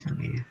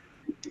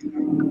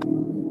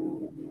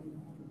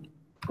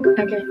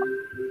Oke.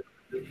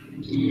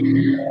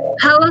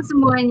 Halo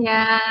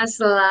semuanya,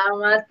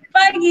 selamat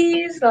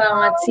pagi,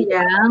 selamat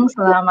siang,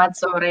 selamat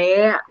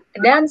sore,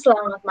 dan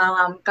selamat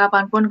malam,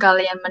 kapanpun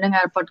kalian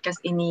mendengar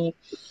podcast ini.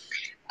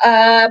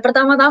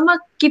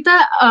 Pertama-tama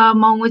kita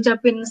mau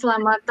ngucapin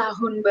selamat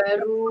tahun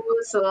baru,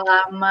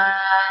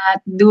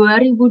 selamat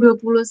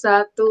 2021.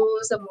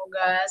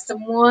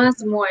 Semoga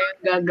semua yang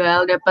gagal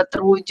dapat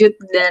terwujud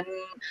dan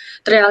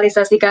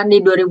terrealisasikan di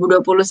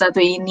 2021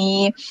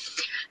 ini.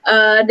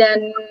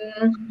 Dan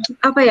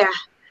apa ya?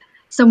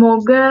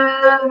 Semoga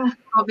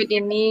COVID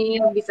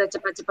ini bisa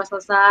cepat-cepat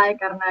selesai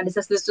karena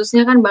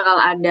desas-desusnya kan bakal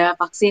ada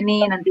vaksin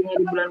nih nantinya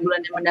di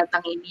bulan-bulan yang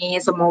mendatang ini.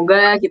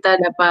 Semoga kita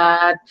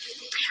dapat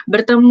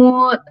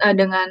bertemu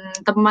dengan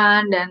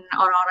teman dan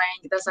orang-orang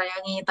yang kita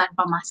sayangi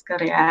tanpa masker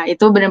ya.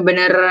 Itu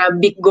benar-benar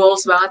big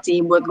goals banget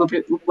sih buat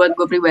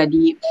gue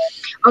pribadi.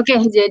 Oke,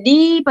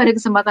 jadi pada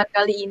kesempatan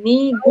kali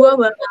ini gue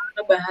bakal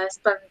ngebahas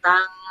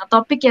tentang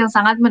topik yang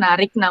sangat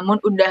menarik, namun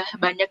udah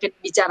banyak yang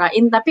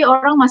dibicarain, tapi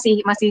orang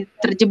masih masih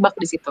terjebak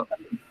di situ.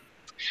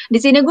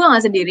 Di sini gue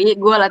nggak sendiri,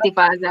 gue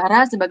Latifah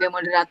Zahra sebagai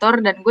moderator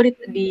dan gue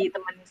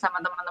ditemenin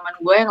sama teman-teman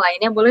gue yang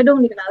lainnya. Boleh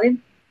dong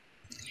dikenalin?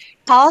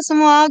 Halo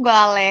semua, gue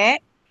Ale.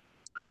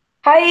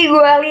 Hai,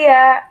 gue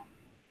Alia.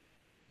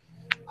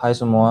 Hai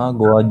semua,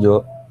 gua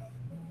Jo.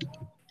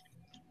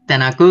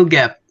 Dan aku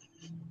Gap.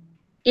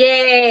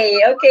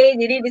 Yeay, oke.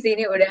 Jadi di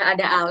sini udah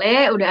ada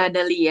Ale, udah ada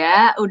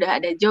Lia, udah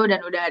ada Jo,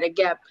 dan udah ada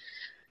Gap.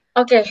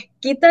 Oke,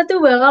 kita tuh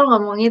bakal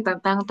ngomongin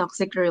tentang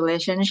toxic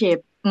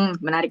relationship.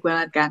 Menarik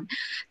banget kan?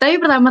 Tapi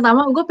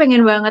pertama-tama gue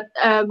pengen banget,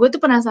 gue tuh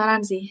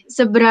penasaran sih,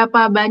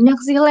 seberapa banyak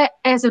sih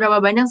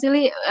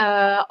Li,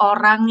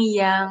 orang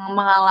yang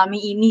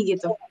mengalami ini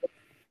gitu?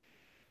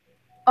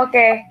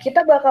 Oke,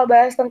 kita bakal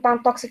bahas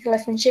tentang toxic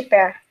relationship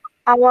ya.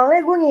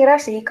 Awalnya gue ngira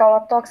sih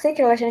kalau toxic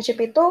relationship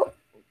itu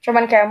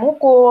cuman kayak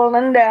mukul,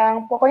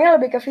 nendang, pokoknya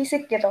lebih ke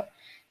fisik gitu.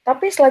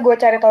 Tapi setelah gue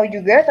cari tahu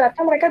juga,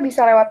 ternyata mereka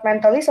bisa lewat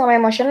mentally sama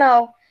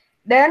emosional.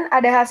 Dan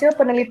ada hasil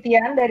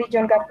penelitian dari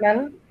John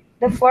Gottman,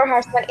 The Four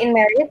Horsemen in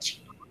Marriage.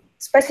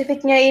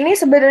 Spesifiknya ini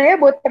sebenarnya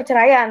buat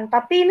perceraian,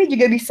 tapi ini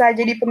juga bisa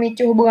jadi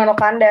pemicu hubungan lo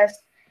kandas.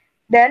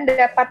 Dan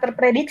dapat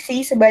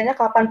terprediksi sebanyak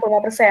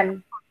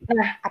 85%.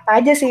 Nah, apa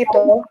aja sih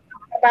itu?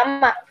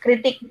 Pertama,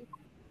 kritik.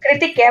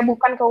 Kritik ya,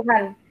 bukan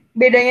keluhan.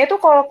 Bedanya itu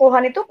kalau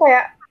keluhan itu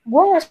kayak,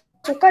 gue gak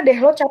suka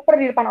deh lo caper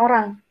di depan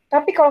orang.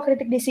 Tapi kalau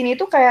kritik di sini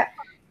itu kayak,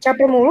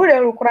 caper mulu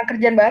dan lu kurang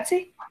kerjaan banget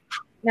sih.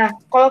 Nah,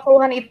 kalau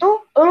keluhan itu,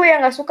 lu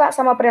yang gak suka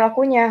sama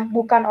perilakunya,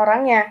 bukan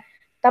orangnya.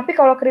 Tapi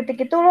kalau kritik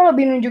itu lo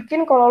lebih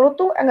nunjukin kalau lu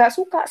tuh gak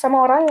suka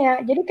sama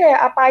orangnya. Jadi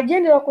kayak apa aja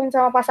yang dilakuin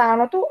sama pasangan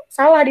lo tuh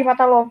salah di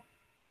mata lo.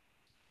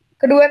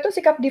 Kedua tuh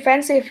sikap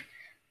defensif.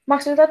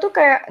 Maksudnya tuh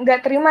kayak nggak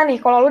terima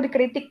nih kalau lu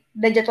dikritik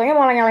dan jatuhnya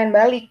malah nyalain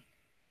balik.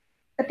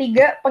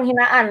 Ketiga,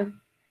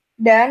 penghinaan.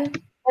 Dan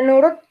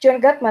menurut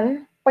John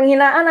Gottman,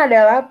 penghinaan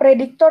adalah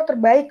prediktor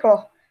terbaik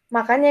loh.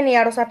 Makanya nih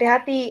harus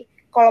hati-hati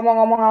kalau mau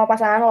ngomong sama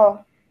pasangan lo.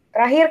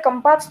 Terakhir,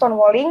 keempat,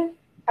 stonewalling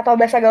atau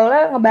bahasa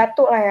gaulnya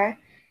ngebatu lah ya.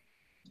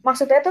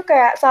 Maksudnya tuh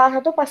kayak salah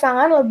satu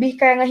pasangan lebih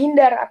kayak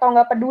ngehindar atau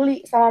nggak peduli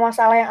sama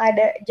masalah yang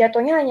ada.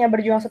 Jatuhnya hanya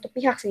berjuang satu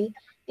pihak sih.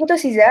 Itu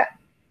sih, Za.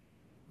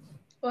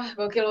 Wah,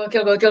 gokil.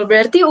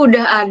 Berarti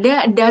udah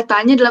ada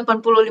datanya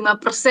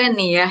 85%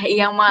 nih ya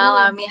yang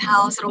mengalami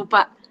hal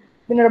serupa.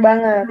 Bener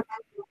banget.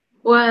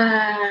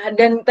 Wah,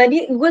 dan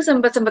tadi gue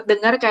sempat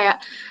dengar kayak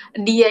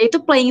dia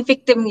itu playing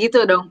victim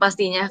gitu dong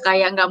pastinya.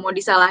 Kayak nggak mau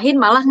disalahin,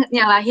 malah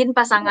nyalahin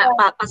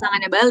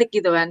pasangannya balik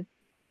gitu kan.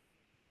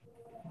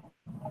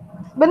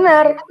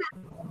 Bener.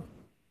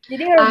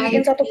 Jadi harus I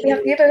bikin satu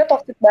pihak see. gitu, itu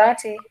toxic banget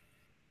sih.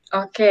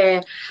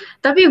 Oke,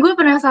 tapi gue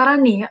penasaran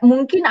nih,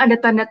 mungkin ada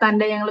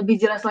tanda-tanda yang lebih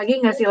jelas lagi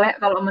nggak sih, Le,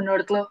 kalau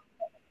menurut lo?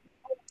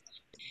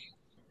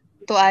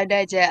 Tuh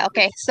ada aja.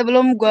 Oke,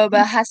 sebelum gue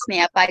bahas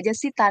nih apa aja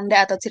sih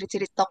tanda atau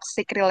ciri-ciri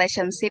toxic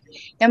relationship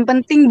yang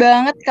penting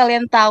banget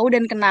kalian tahu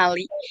dan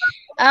kenali.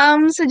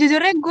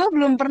 Sejujurnya gue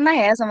belum pernah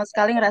ya sama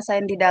sekali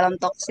ngerasain di dalam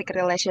toxic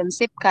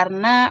relationship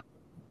karena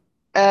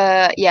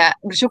ya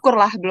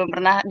bersyukurlah belum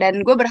pernah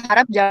dan gue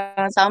berharap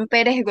jangan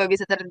sampai deh gue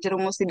bisa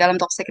terjerumus di dalam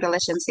toxic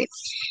relationship.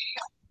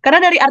 Karena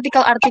dari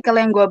artikel-artikel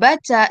yang gue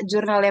baca,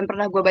 jurnal yang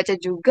pernah gue baca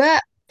juga,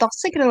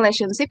 toxic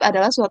relationship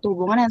adalah suatu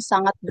hubungan yang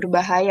sangat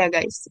berbahaya,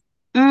 guys.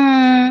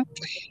 Hmm,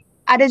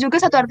 ada juga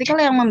satu artikel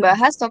yang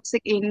membahas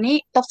toxic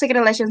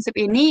relationship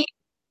ini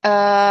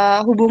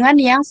hubungan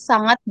yang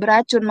sangat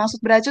beracun. Maksud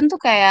beracun tuh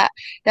kayak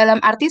dalam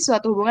arti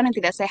suatu hubungan yang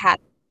tidak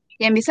sehat,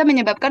 yang bisa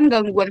menyebabkan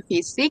gangguan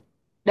fisik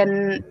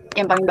dan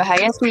yang paling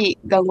bahaya sih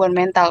gangguan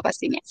mental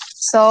pastinya.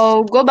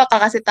 So, gue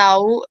bakal kasih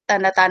tahu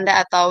tanda-tanda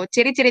atau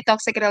ciri-ciri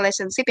toxic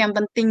relationship yang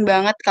penting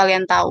banget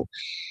kalian tahu.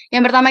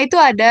 Yang pertama itu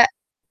ada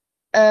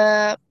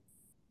eh,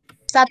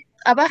 saat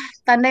apa?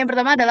 Tanda yang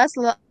pertama adalah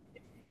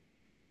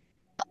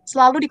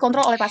selalu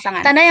dikontrol oleh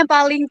pasangan. Tanda yang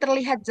paling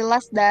terlihat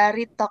jelas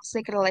dari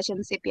toxic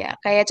relationship ya.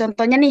 Kayak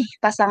contohnya nih,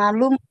 pasangan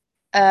lu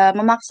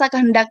memaksa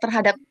kehendak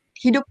terhadap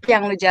hidup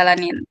yang lu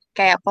jalanin.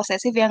 Kayak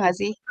posesif ya nggak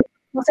sih?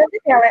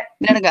 Posesif ya, Le?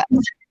 Bener nggak?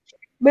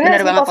 Bener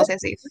Bener sih, banget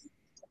posesif. posesif.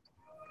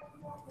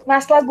 Nah,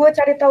 setelah gue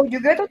cari tahu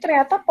juga tuh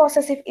ternyata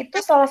posesif itu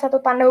salah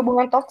satu tanda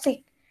hubungan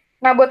toksik.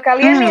 Nah, buat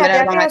kalian nih Benar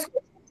hati-hati banget. yang suka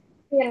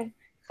posesifin.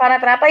 Karena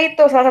ternyata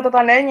itu salah satu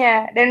tandanya.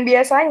 Dan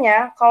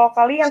biasanya kalau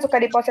kalian suka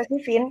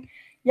diposesifin,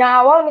 yang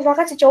awal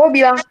misalkan si cowok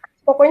bilang,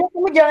 pokoknya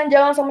kamu jangan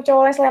jalan sama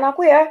cowok lain selain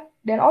aku ya.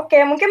 Dan oke,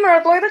 mungkin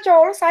menurut lo itu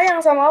cowok lo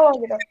sayang sama lo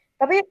gitu.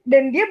 Tapi,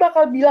 dan dia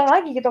bakal bilang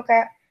lagi gitu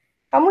kayak,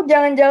 kamu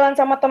jangan jalan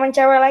sama teman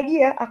cewek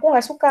lagi ya, aku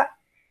nggak suka.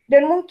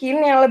 Dan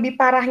mungkin yang lebih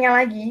parahnya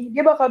lagi,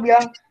 dia bakal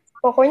bilang,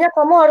 pokoknya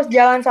kamu harus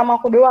jalan sama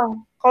aku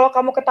doang. Kalau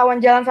kamu ketahuan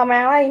jalan sama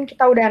yang lain,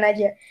 kita udahan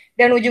aja.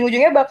 Dan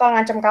ujung-ujungnya bakal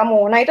ngancem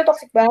kamu. Nah, itu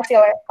toksik banget sih,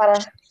 Le.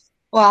 Parah.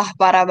 Wah,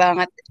 parah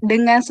banget.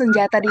 Dengan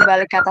senjata di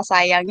balik kata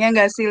sayangnya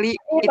nggak sih, Li?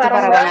 Ini Itu parah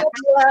parah banget. banget,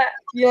 gila.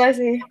 Gila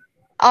sih.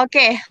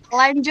 Oke,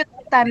 lanjut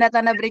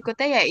tanda-tanda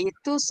berikutnya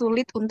yaitu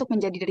sulit untuk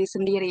menjadi diri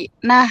sendiri.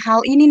 Nah, hal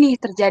ini nih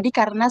terjadi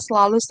karena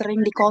selalu sering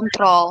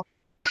dikontrol,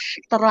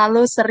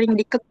 terlalu sering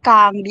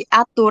dikekang,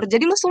 diatur.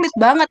 Jadi lu sulit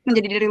banget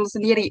menjadi diri lu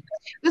sendiri.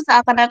 Lu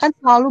seakan-akan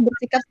selalu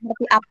bersikap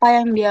seperti apa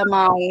yang dia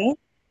mau,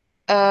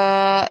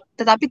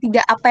 tetapi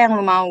tidak apa yang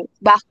lu mau.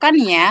 Bahkan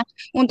ya,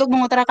 untuk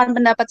mengutarakan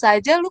pendapat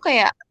saja lu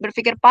kayak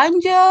berpikir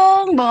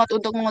panjang banget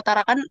untuk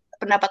mengutarakan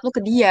pendapat lu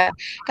ke dia.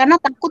 Karena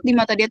takut di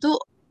mata dia tuh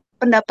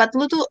pendapat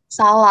lu tuh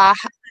salah,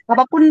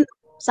 apapun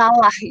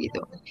salah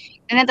gitu.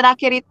 Dan yang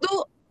terakhir itu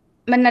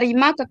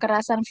menerima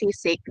kekerasan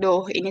fisik.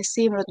 Duh, ini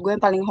sih menurut gue yang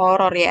paling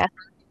horor ya.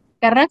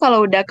 Karena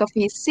kalau udah ke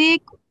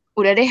fisik,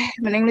 udah deh,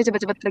 mending lu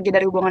cepet-cepet pergi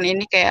dari hubungan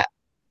ini kayak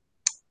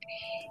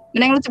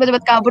mending lu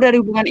cepet-cepet kabur dari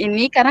hubungan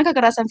ini karena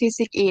kekerasan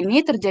fisik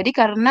ini terjadi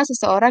karena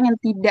seseorang yang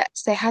tidak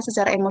sehat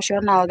secara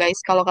emosional, guys.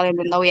 Kalau kalian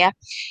belum tahu ya.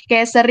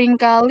 Kayak sering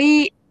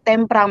kali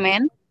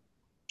temperamen,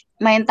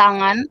 main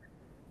tangan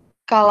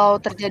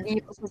kalau terjadi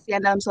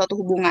perselisihan dalam suatu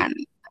hubungan.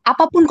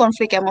 Apapun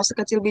konfliknya, mau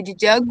sekecil biji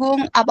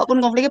jagung, apapun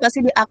konfliknya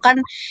pasti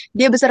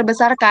dia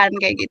besar-besarkan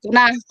kayak gitu.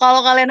 Nah, kalau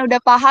kalian udah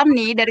paham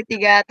nih dari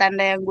tiga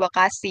tanda yang gua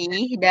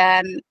kasih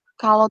dan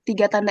kalau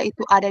tiga tanda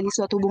itu ada di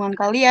suatu hubungan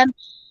kalian,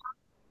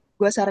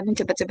 gue saranin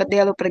cepet-cepet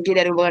deh lu pergi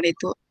dari hubungan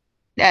itu.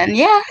 Dan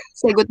ya,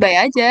 say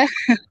goodbye aja.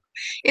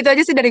 Itu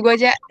aja sih dari gue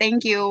aja.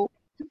 Thank you.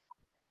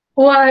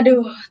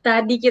 Waduh,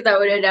 tadi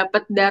kita udah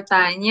dapat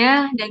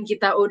datanya dan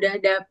kita udah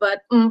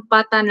dapat 4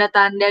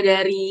 tanda-tanda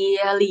dari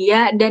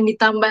Lia dan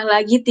ditambah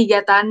lagi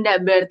 3 tanda,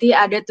 berarti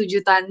ada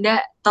 7 tanda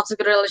toxic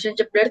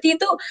relationship. Berarti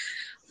itu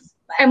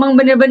emang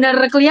bener-bener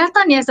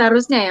kelihatan ya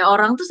seharusnya ya.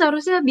 Orang tuh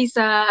seharusnya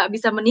bisa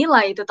bisa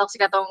menilai itu toxic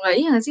atau enggak,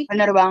 iya nggak sih?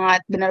 Bener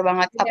banget, bener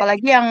banget. Iya.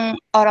 Apalagi yang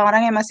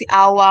orang-orang yang masih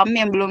awam,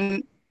 yang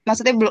belum,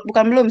 maksudnya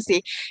bukan belum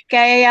sih,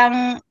 kayak yang,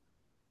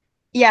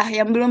 ya,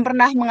 yang belum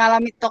pernah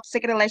mengalami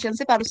toxic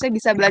relationship harusnya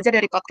bisa belajar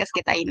dari podcast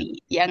kita ini.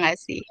 Ya nggak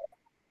sih?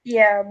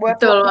 Iya,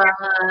 buat lo. Betul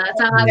banget, Bener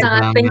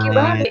sangat-sangat thank you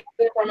banget banget. ya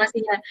itu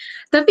informasinya.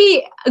 Tapi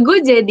gue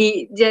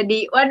jadi,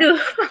 waduh,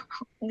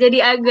 jadi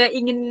agak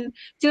ingin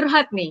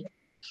curhat nih.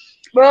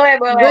 Boleh,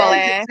 Gue boleh.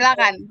 Boleh,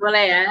 silakan.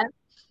 boleh ya.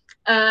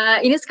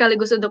 Ini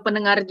sekaligus untuk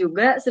pendengar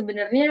juga.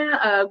 Sebenarnya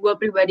gue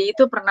pribadi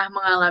itu pernah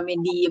mengalami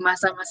di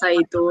masa-masa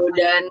itu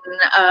dan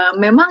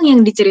memang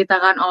yang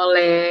diceritakan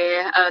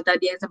oleh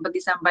tadi yang sempat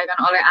disampaikan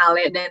oleh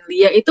Ale dan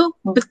Lia itu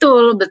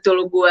betul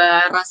betul gue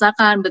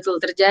rasakan, betul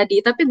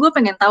terjadi. Tapi gue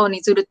pengen tahu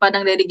nih sudut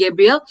pandang dari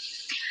Gabriel.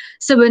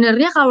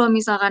 Sebenarnya kalau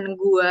misalkan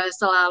gue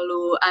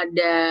selalu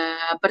ada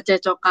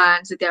percecokan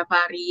setiap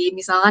hari,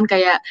 misalkan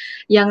kayak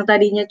yang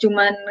tadinya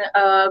cuman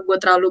gue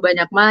terlalu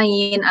banyak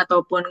main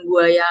ataupun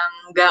gue yang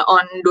gak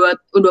on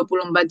 24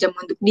 jam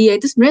untuk dia,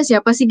 itu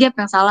sebenarnya siapa sih Gap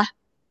yang salah?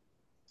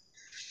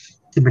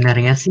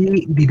 Sebenarnya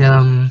sih di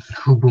dalam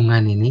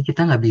hubungan ini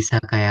kita nggak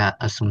bisa kayak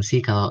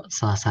asumsi kalau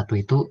salah satu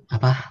itu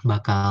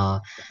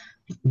bakal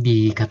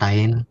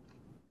dikatain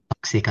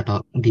toxic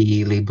atau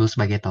di label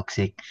sebagai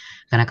toxic.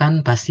 Karena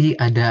kan pasti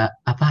ada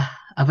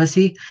apa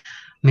sih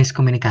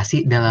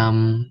miskomunikasi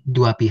dalam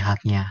dua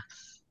pihaknya.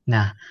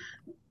 Nah,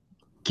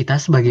 kita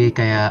sebagai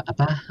kayak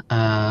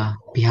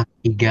pihak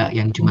ketiga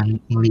yang cuman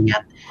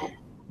melihat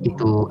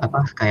itu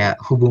kayak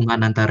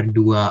hubungan antar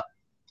dua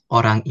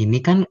orang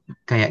ini kan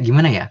kayak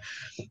gimana ya?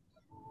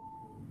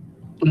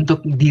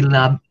 Untuk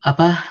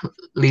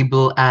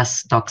label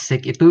as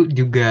toxic itu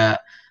juga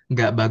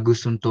nggak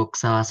bagus untuk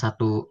salah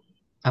satu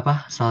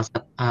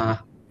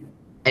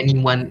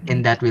anyone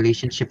in that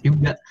relationship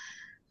juga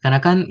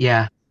karena kan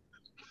ya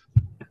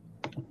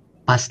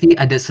pasti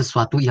ada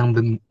sesuatu yang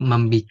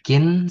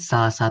membikin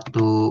salah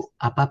satu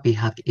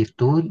pihak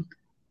itu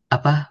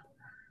apa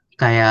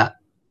kayak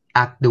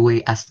act the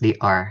way as they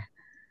are.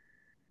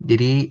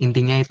 Jadi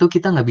intinya itu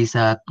kita nggak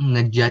bisa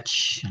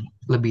ngejudge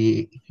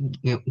lebih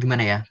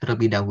gimana ya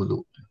terlebih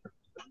dahulu.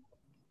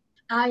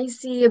 I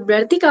see.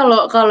 Berarti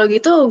kalau kalau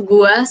gitu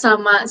gue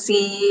sama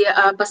si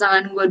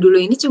pasangan gue dulu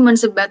ini cuman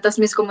sebatas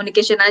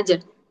miscommunication aja.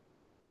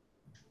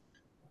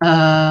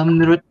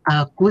 Menurut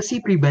aku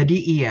sih pribadi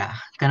iya,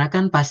 karena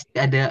kan pasti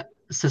ada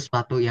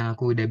sesuatu yang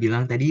aku udah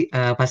bilang tadi,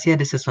 pasti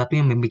ada sesuatu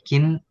yang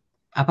membuat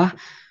apa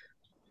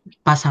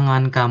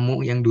pasangan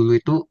kamu yang dulu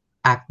itu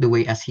act the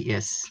way as he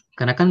is.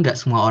 Karena kan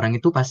nggak semua orang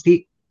itu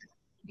pasti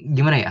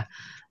gimana ya?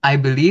 I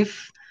believe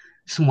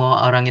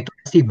semua orang itu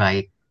pasti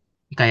baik.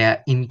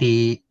 kayak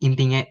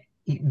intinya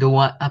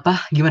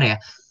gimana ya,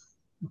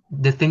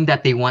 the thing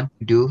that they want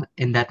to do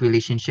in that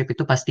relationship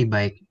itu pasti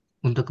baik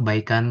untuk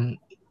kebaikan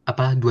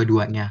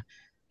dua-duanya.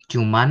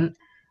 Cuman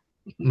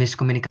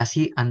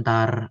miskomunikasi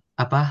antar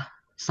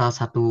salah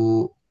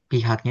satu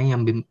pihaknya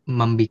yang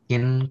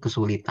membuat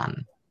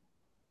kesulitan.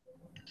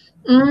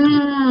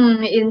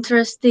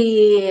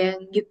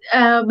 Interesting.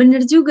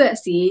 Bener juga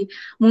sih.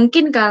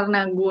 Mungkin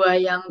karena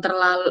gue yang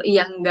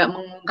nggak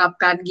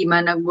mengungkapkan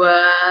gimana gue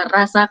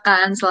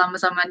rasakan selama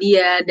sama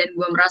dia dan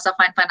gue merasa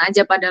fine-fine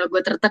aja padahal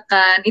gue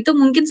tertekan. Itu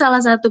mungkin salah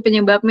satu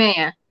penyebabnya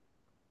ya.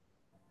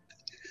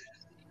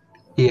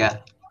 Iya,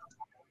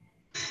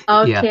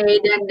 Oke,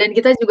 iya, dan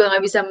kita juga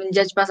nggak bisa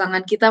menjudge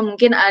pasangan kita.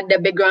 Mungkin ada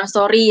background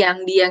story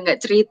yang dia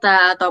nggak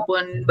cerita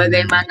ataupun benar,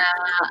 bagaimana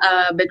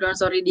background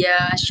story dia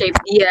shape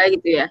dia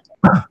gitu ya.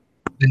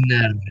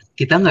 benar.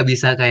 Kita nggak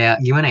bisa kayak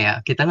gimana ya?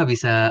 Kita nggak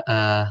bisa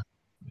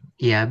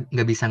ya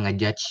nggak bisa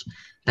ngejudge.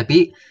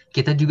 Tapi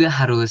kita juga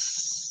harus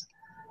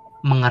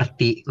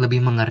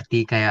lebih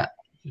mengerti kayak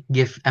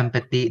give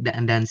empathy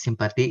dan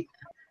simpati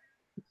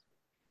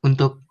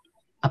untuk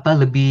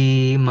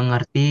lebih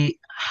mengerti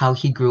how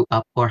he grew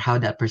up or how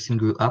that person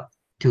grew up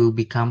to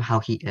become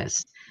how he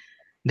is.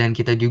 Dan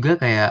kita juga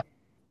kayak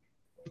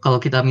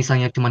kalau kita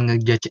misalnya cuma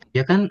ngejudge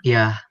aja kan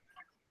ya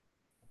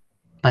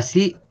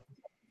pasti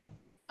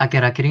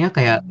akhir-akhirnya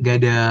kayak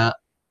gak ada,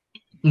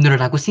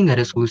 menurut aku sih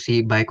gak ada solusi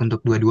baik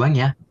untuk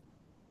dua-duanya.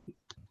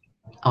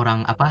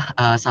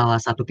 Salah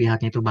satu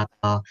pihaknya itu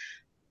bakal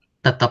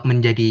tetap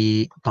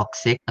menjadi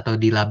toxic atau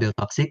dilabel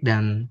toxic,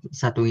 dan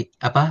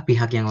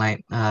pihak yang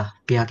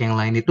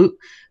lain itu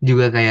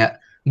juga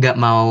kayak gak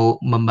mau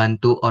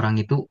membantu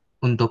orang itu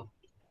untuk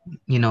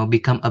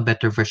become a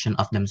better version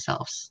of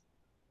themselves.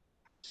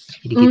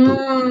 Jadi gitu.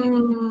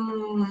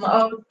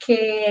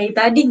 Oke.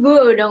 Tadi gue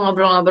udah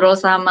ngobrol-ngobrol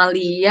sama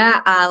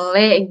Lia,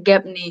 Ale,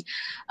 Gab nih.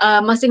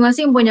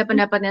 Masing-masing punya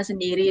pendapatnya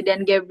sendiri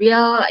dan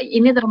Gabriel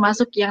ini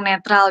termasuk yang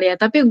netral ya.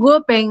 Tapi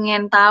gue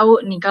pengen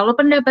tahu nih, kalau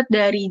pendapat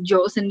dari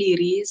Joe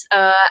sendiri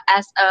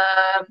as a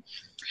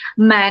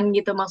man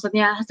gitu,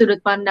 maksudnya sudut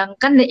pandang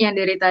kan yang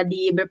dari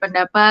tadi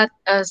berpendapat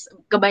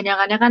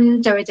kebanyakannya kan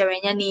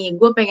cewek-ceweknya nih.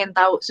 Gue pengen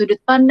tahu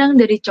sudut pandang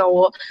dari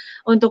cowok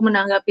untuk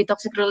menanggapi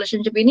toxic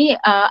relationship ini.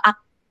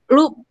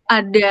 Lu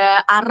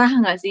ada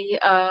arah nggak sih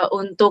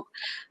untuk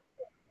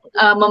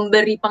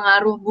memberi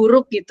pengaruh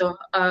buruk gitu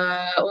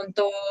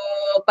untuk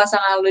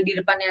pasangan lu di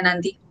depannya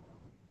nanti?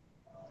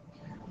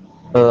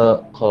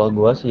 Kalau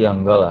gue sih ya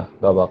enggak lah,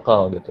 nggak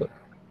bakal gitu.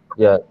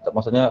 Ya,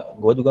 maksudnya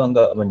gue juga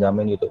nggak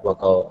menjamin gitu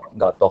bakal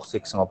nggak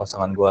toxic sama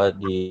pasangan gue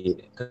di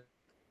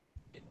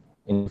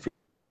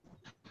individu.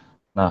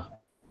 Nah,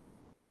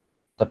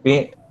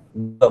 tapi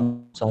gue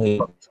usahain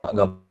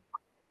nggak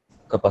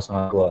ke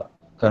pasangan gue,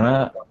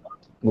 karena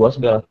gue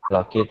sebagai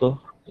laki itu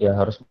ya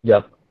harus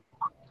bijak.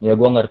 Ya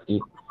gue ngerti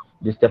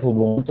di setiap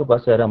hubungan itu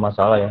pasti ada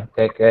masalah ya,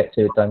 kayak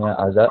ceritanya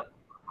Aza,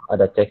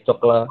 ada cekcok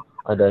lah,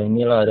 ada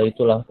inilah, ada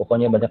itulah,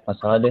 pokoknya banyak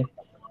masalah deh.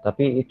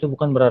 Tapi itu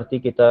bukan berarti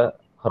kita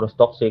harus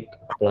toksik,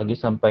 apalagi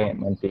sampai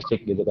main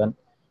fisik gitu kan.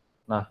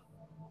 Nah,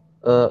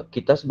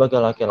 kita sebagai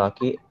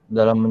laki-laki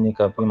dalam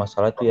menyikapi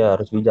masalah itu ya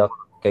harus bijak,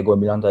 kayak gue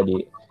bilang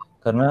tadi.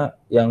 Karena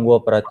yang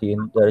gue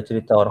perhatiin dari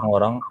cerita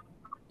orang-orang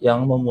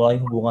yang memulai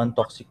hubungan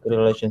toxic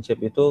relationship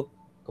itu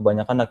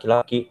kebanyakan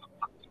laki-laki.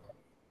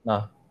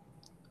 Nah,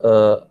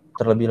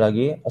 terlebih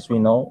lagi, as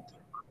we know,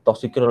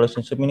 toxic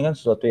relationship ini kan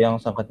sesuatu yang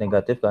sangat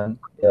negatif kan.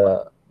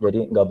 Ya,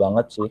 jadi nggak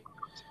banget sih.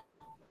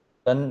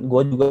 Dan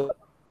gue juga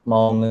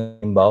mau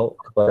ngimbau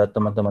kepada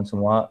teman-teman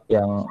semua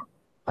yang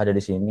ada di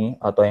sini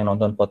atau yang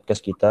nonton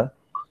podcast kita,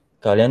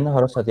 kalian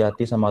harus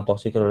hati-hati sama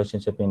toxic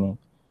relationship ini.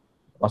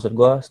 Maksud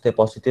gue, stay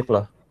positif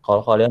lah.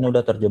 Kalau kalian udah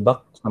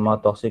terjebak sama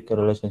toxic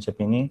relationship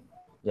ini,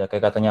 ya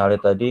kayak katanya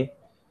Ali tadi,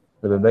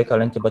 lebih baik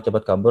kalian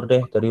cepat-cepat kabur deh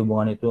dari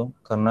hubungan itu,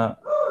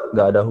 karena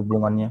nggak ada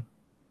hubungannya,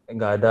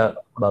 nggak ada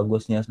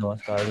bagusnya sama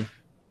sekali.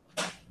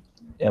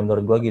 Ya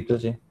menurut gue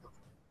gitu sih.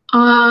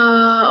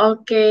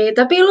 Oke.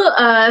 Tapi lu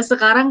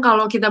sekarang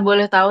kalau kita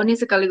boleh tahu nih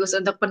sekaligus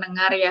untuk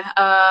pendengar ya,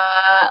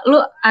 lu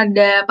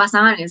ada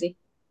pasangan ya sih?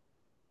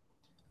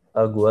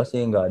 Gue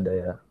sih nggak ada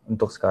ya.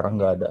 Untuk sekarang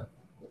nggak ada.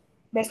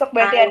 Besok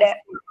berarti ada.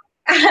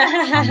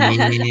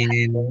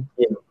 Amin.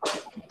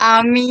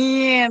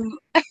 Amin.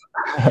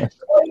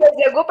 Oh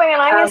iya, gue pengen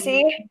nanya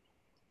sih.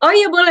 Oh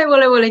iya, boleh.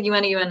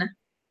 Gimana?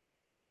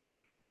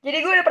 Jadi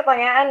gue ada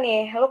pertanyaan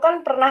nih. Lu kan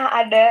pernah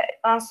ada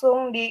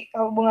langsung di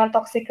hubungan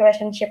toxic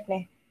relationship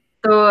nih.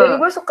 Dan Tuh.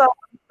 gue suka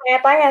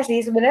tanya-tanya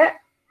sih sebenarnya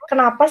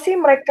kenapa sih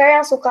mereka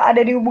yang suka ada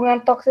di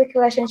hubungan toxic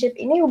relationship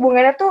ini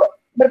hubungannya tuh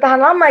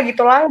bertahan lama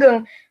gitu,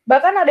 langgeng.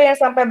 Bahkan ada yang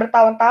sampai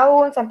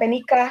bertahun-tahun, sampai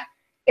nikah.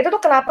 Itu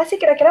tuh kenapa sih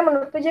kira-kira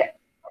menurut lu, Ja?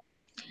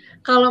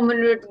 Kalau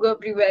menurut gue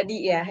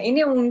pribadi ya,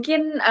 ini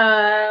mungkin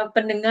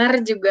pendengar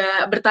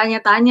juga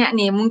bertanya-tanya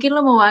nih. Mungkin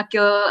lo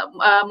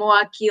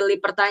mewakili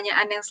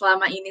pertanyaan yang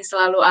selama ini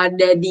selalu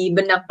ada di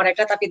benak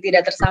mereka tapi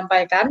tidak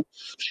tersampaikan.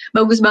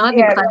 Bagus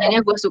banget nih Iya,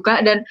 pertanyaannya, gue suka.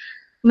 Dan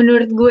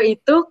menurut gue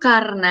itu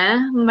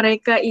karena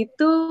mereka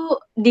itu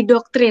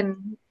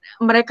didoktrin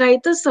mereka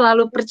itu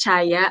selalu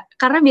percaya,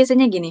 karena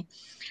biasanya gini,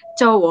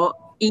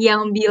 cowok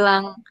yang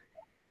bilang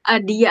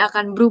dia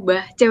akan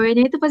berubah,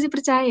 ceweknya itu pasti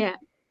percaya.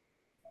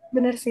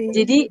 Bener sih.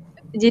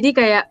 Jadi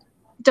kayak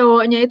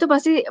cowoknya itu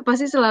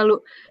pasti selalu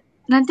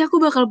nanti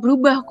aku bakal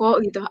berubah kok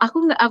gitu.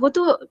 Aku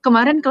tuh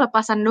kemarin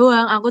kelepasan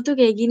doang, aku tuh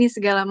kayak gini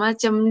segala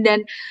macem.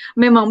 Dan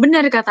memang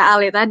benar kata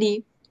Ale tadi,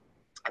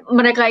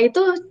 mereka itu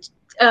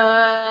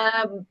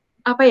eh,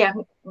 apa ya,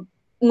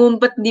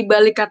 ngumpet di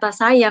balik kata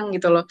sayang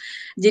gitu loh.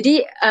 Jadi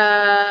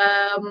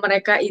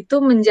mereka itu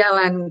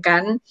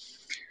menjalankan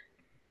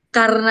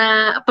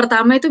karena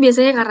pertama itu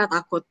biasanya karena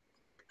takut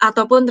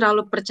ataupun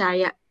terlalu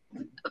percaya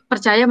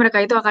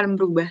mereka itu akan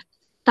berubah.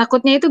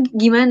 Takutnya itu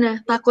gimana?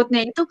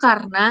 Takutnya itu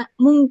karena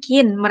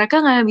mungkin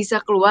mereka nggak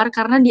bisa keluar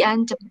karena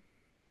diancam.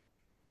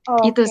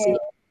 Itu Oke. sih.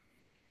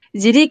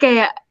 Jadi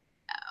kayak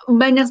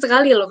banyak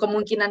sekali loh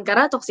kemungkinan,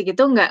 karena toxic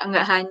itu nggak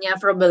hanya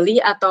verbally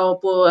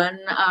ataupun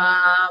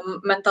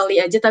mentally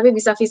aja, tapi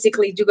bisa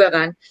physically juga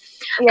kan.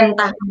 Iya,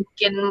 Entah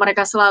mungkin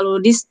mereka selalu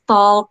di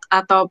stalk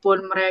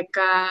ataupun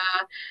mereka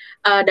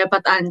dapat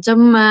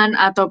ancaman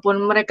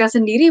ataupun mereka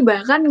sendiri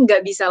bahkan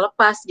nggak bisa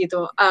lepas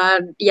gitu.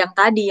 Yang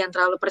tadi yang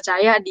terlalu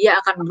percaya dia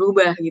akan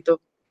berubah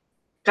gitu.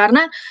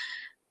 Karena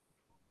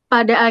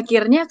pada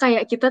akhirnya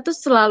kayak kita tuh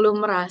selalu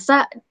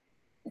merasa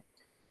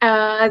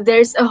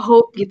there's a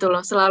hope gitu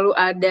loh, selalu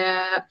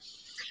ada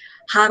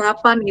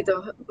harapan gitu.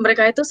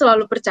 Mereka itu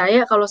selalu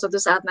percaya kalau suatu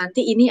saat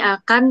nanti ini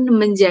akan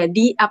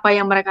menjadi apa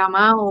yang mereka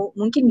mau.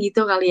 Mungkin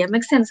gitu kali ya,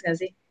 make sense gak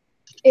sih?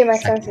 iya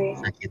make sense sih.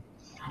 Sakit.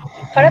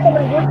 Karena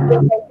temen gue juga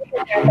kayak gitu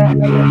ternyata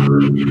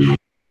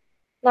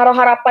naruh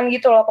harapan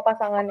gitu loh ke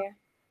pasangannya.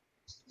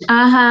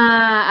 Aha,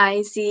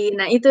 I see.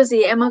 Nah itu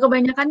sih emang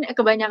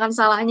kebanyakan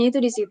salahnya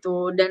itu di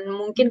situ, dan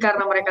mungkin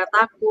karena mereka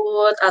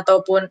takut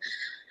ataupun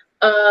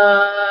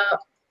uh,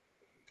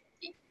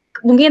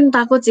 mungkin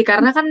takut sih,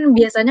 karena kan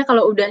biasanya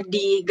kalau udah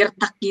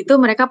digertak gitu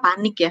mereka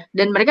panik ya,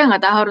 dan mereka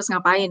nggak tahu harus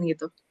ngapain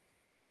gitu.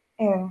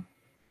 Iya.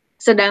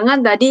 Sedangkan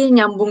tadi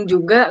nyambung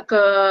juga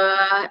ke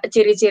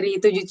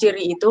ciri-ciri 7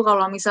 ciri itu,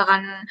 kalau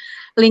misalkan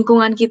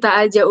lingkungan kita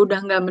aja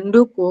udah nggak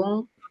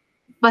mendukung,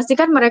 pasti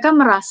kan mereka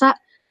merasa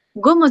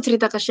gue mau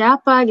cerita ke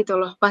siapa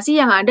gitu loh. Pasti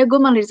yang ada gue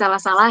malah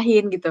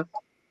disalah-salahin gitu.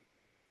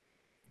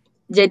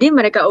 Jadi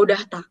mereka udah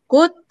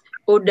takut,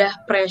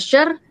 udah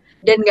pressure,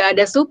 dan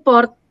nggak ada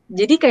support.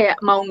 Jadi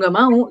kayak mau nggak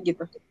mau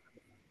gitu.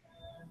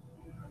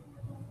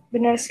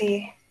 Bener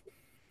sih.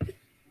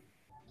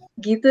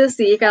 Gitu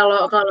sih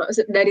kalau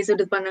dari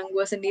sudut pandang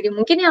gue sendiri.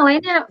 Mungkin yang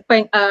lainnya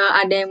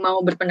ada yang mau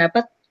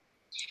berpendapat?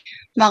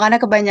 Makanya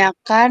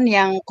kebanyakan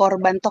yang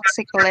korban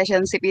toxic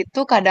relationship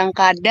itu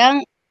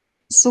kadang-kadang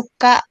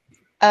suka,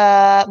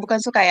 bukan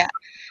suka ya,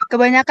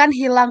 kebanyakan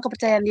hilang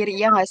kepercayaan diri,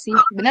 ya nggak sih?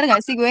 Bener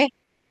nggak sih gue?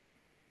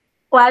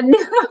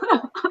 Waduh,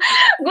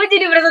 gue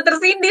jadi merasa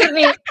tersindir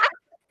nih.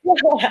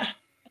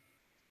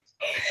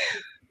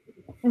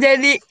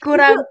 Jadi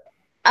kurang,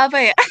 apa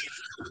ya?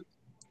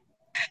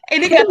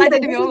 Ini Kayaknya kata aja bisa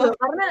demi jadi Allah. loh,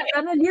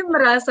 karena dia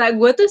merasa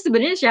gue tuh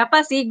sebenarnya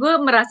siapa sih? Gue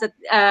merasa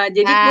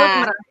jadi gue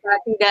Nah, merasa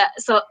tidak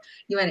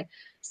gimana?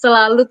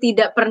 Selalu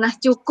tidak pernah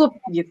cukup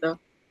gitu.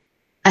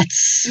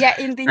 ya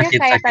intinya Sakit,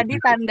 kayak sakit, tadi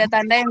sakit.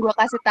 tanda-tanda yang gue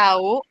kasih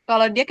tahu,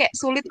 kalau dia kayak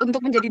sulit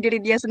untuk menjadi diri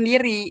dia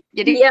sendiri.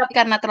 Jadi Iya,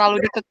 karena terlalu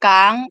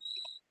dikekang,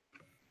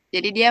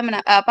 jadi dia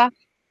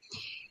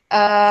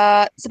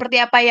seperti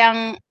apa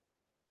yang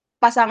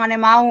pasangannya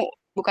mau,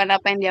 bukan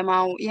apa yang dia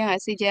mau. Iya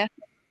nggak sih, Ja?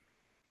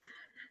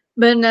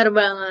 benar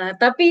banget.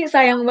 Tapi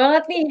sayang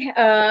banget nih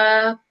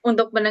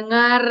untuk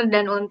pendengar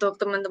dan untuk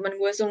teman-teman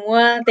gue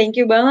semua. Thank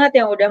you banget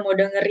yang udah mau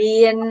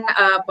dengerin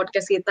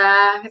podcast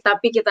kita.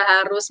 Tapi kita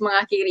harus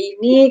mengakhiri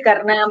ini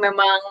karena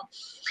memang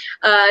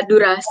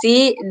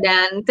durasi.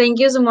 Dan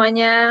thank you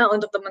semuanya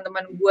untuk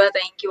teman-teman gue.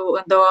 Thank you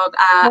untuk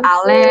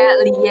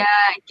Ale, Lia,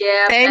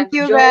 Gap, Thank and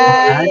you Joy.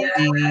 guys.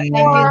 Thank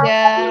you,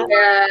 Ja.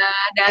 Udah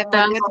Have a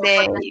datang good ke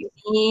day. podcast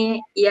ini,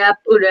 yap,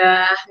 udah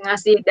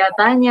ngasih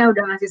datanya,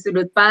 udah ngasih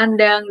sudut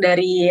pandang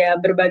dari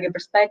berbagai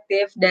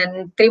perspektif,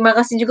 dan terima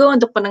kasih juga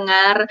untuk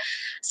pendengar.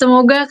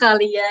 Semoga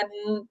kalian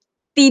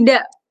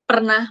tidak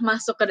pernah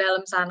masuk ke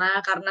dalam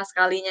sana, karena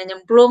sekalinya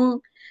nyemplung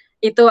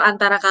itu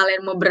antara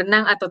kalian mau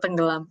berenang atau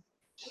tenggelam.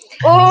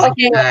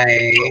 Oke.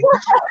 Bye.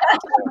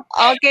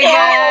 Oke,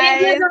 Thank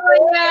you guys.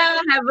 semuanya.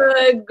 Have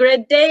a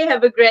great day,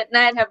 have a great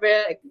night, have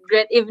a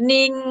great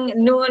evening,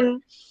 noon,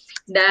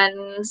 dan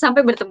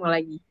sampai bertemu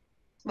lagi.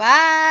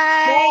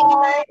 Bye.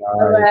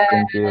 Bye.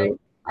 Thank you.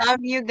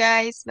 Love you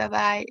guys.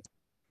 Bye-bye.